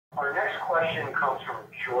Our next question comes from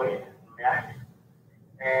Joyce Ness.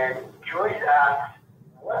 And Joyce asks,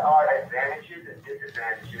 what are advantages and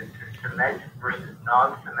disadvantages to cement versus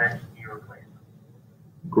non-cement knee replacement?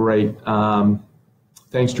 Great.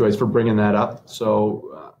 Thanks, Joyce, for bringing that up.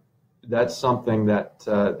 So that's something that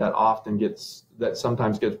that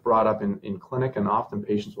sometimes gets brought up in clinic, and often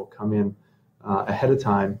patients will come in ahead of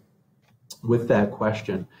time with that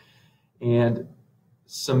question. And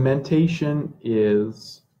cementation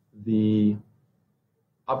is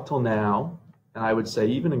up till now, and I would say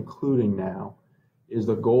even including now, is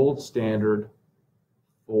the gold standard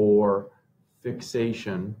for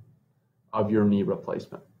fixation of your knee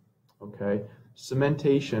replacement. Okay,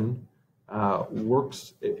 cementation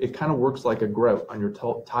works. It kind of works like a grout on your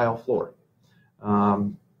tile floor.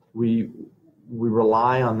 We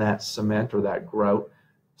rely on that cement or that grout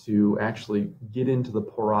to actually get into the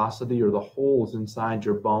porosity or the holes inside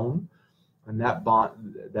your bone, and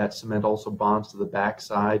that cement also bonds to the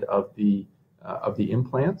backside of the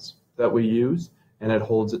implants that we use, and it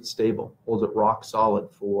holds it stable, holds it rock solid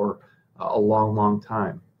for a long, long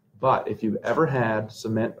time. But if you've ever had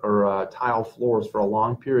cement or tile floors for a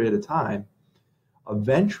long period of time,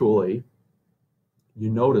 eventually you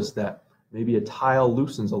notice that maybe a tile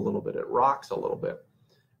loosens a little bit, it rocks a little bit.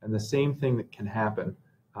 And the same thing that can happen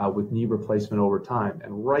with knee replacement over time.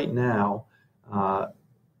 And right now,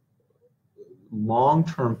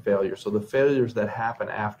 long-term failure, so the failures that happen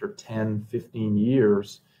after 10, 15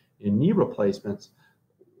 years in knee replacements,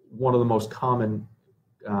 one of the most common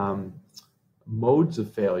modes of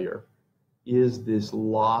failure is this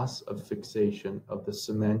loss of fixation of the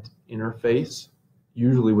cement interface,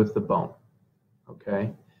 usually with the bone.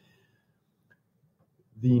 Okay?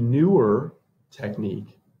 The newer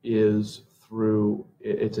technique is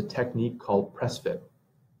it's a technique called press fit.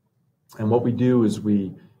 And what we do is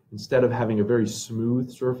instead of having a very smooth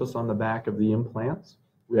surface on the back of the implants,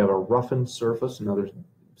 we have a roughened surface. Now there's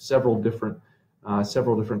several different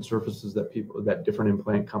surfaces that different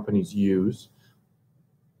implant companies use.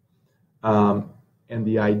 And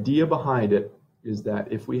the idea behind it is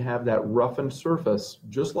that if we have that roughened surface,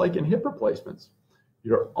 just like in hip replacements,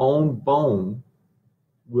 your own bone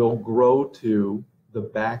will grow to the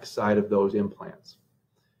back side of those implants.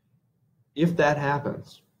 If that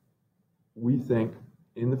happens, we think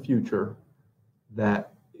in the future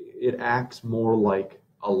that it acts more like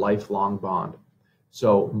a lifelong bond.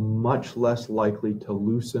 So much less likely to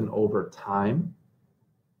loosen over time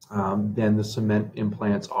than the cement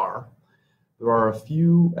implants are. There are a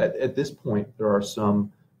few, at this point, there are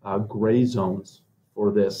some gray zones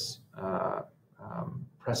for this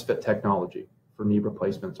press fit technology for knee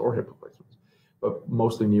replacements or hip replacements, but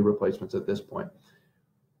mostly knee replacements at this point.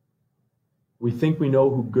 We think we know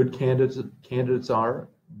who good candidates are,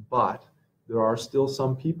 but there are still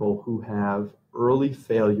some people who have early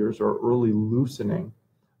failures or early loosening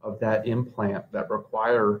of that implant that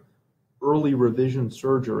require early revision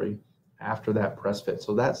surgery after that press fit.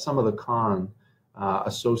 So that's some of the con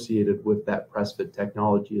associated with that press fit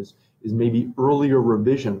technology is maybe earlier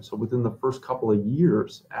revision. So within the first couple of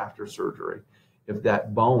years after surgery,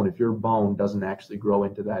 if your bone doesn't actually grow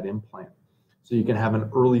into that implant. So you can have an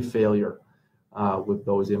early failure with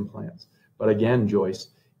those implants. But again, Joyce,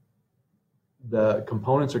 the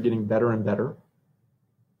components are getting better and better.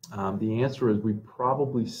 The answer is we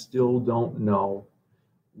probably still don't know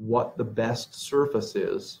what the best surface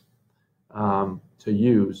is to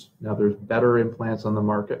use. Now, there's better implants on the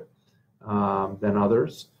market than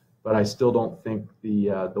others, but I still don't think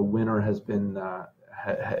the winner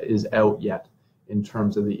is out yet in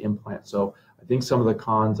terms of the implant. So I think some of the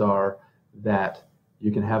cons are that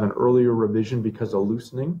you can have an earlier revision because of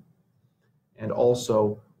loosening, and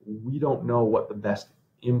also we don't know what the best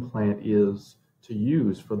implant is to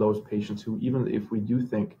use for those patients who, even if we do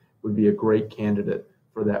think would be a great candidate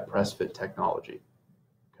for that press fit technology.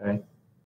 Okay.